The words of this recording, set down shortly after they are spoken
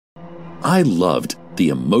I loved the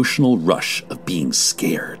emotional rush of being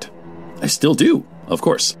scared. I still do, of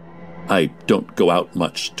course. I don't go out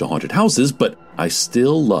much to haunted houses, but I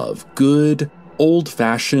still love good,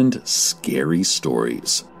 old-fashioned, scary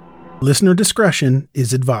stories. Listener discretion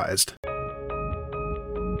is advised.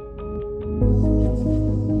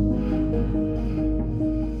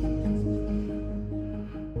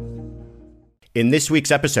 In this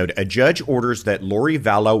week's episode, a judge orders that Lori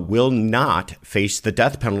Vallow will not face the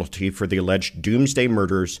death penalty for the alleged doomsday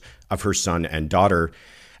murders of her son and daughter,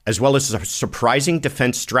 as well as a surprising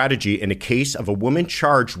defense strategy in a case of a woman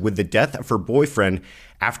charged with the death of her boyfriend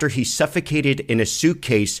after he suffocated in a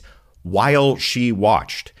suitcase while she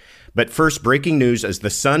watched. But first, breaking news as the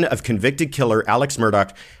son of convicted killer Alex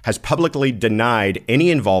Murdaugh has publicly denied any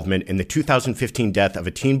involvement in the 2015 death of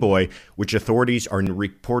a teen boy, which authorities are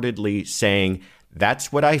reportedly saying,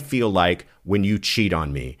 "That's what I feel like when you cheat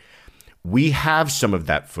on me." We have some of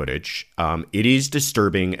that footage. It is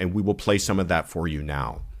disturbing, and we will play some of that for you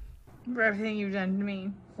now. For everything you've done to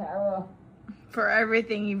me. Sarah. For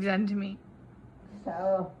everything you've done to me.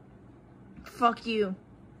 Sarah. Fuck you.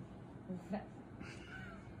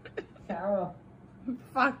 Sarah.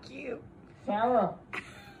 Fuck you. Sarah.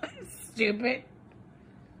 Stupid.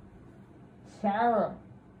 Sarah.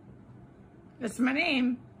 That's my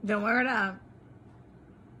name. Don't wear it up.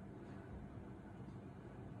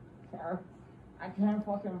 Sarah. I can't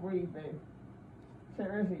fucking breathe, babe.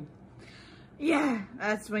 Seriously. Yeah,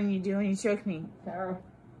 that's when you do when you choke me. Sarah.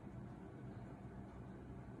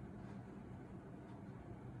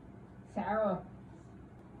 Sarah.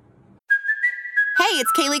 Hey,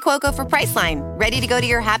 it's Kaylee Cuoco for Priceline. Ready to go to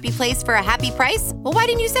your happy place for a happy price? Well, why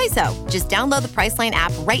didn't you say so? Just download the Priceline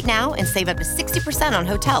app right now and save up to 60% on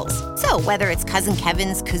hotels. So whether it's Cousin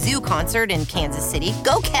Kevin's Kazoo Concert in Kansas City,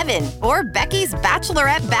 go Kevin, or Becky's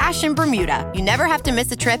Bachelorette Bash in Bermuda, you never have to miss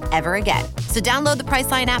a trip ever again. So download the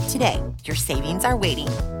Priceline app today. Your savings are waiting.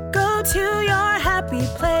 Go to your happy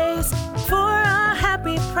place for a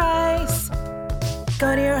happy price.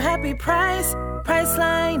 Go to your happy price,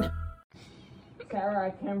 Priceline. Sarah, I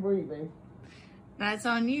can't breathe, babe. That's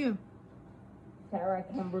on you. Sarah,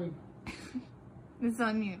 I can't breathe. It's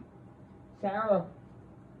on you. Sarah.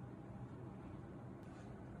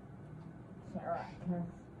 Sarah,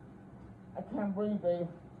 I can't breathe, babe.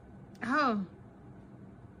 Oh.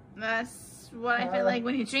 That's what I feel like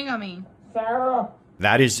when you chewing on me. Sarah.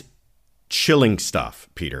 That is chilling stuff,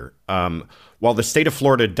 Peter. While the state of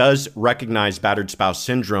Florida does recognize battered spouse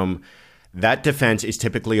syndrome, that defense is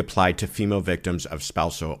typically applied to female victims of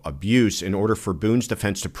spousal abuse. In order for Boone's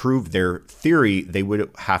defense to prove their theory, they would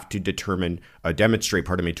have to demonstrate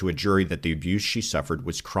to a jury that the abuse she suffered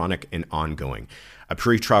was chronic and ongoing. A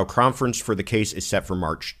pretrial conference for the case is set for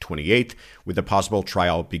March 28th, with a possible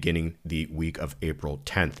trial beginning the week of April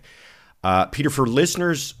 10th. Peter, for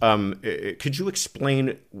listeners, could you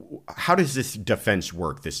explain how does this defense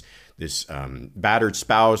work? This battered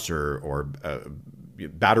spouse or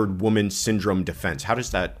battered woman syndrome defense. How does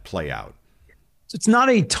that play out? So it's not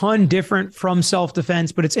a ton different from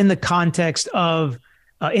self-defense, but it's in the context of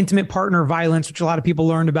intimate partner violence, which a lot of people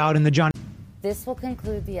learned about in the John. This will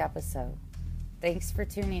conclude the episode. Thanks for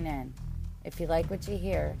tuning in. If you like what you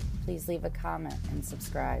hear, please leave a comment and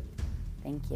subscribe. Thank you.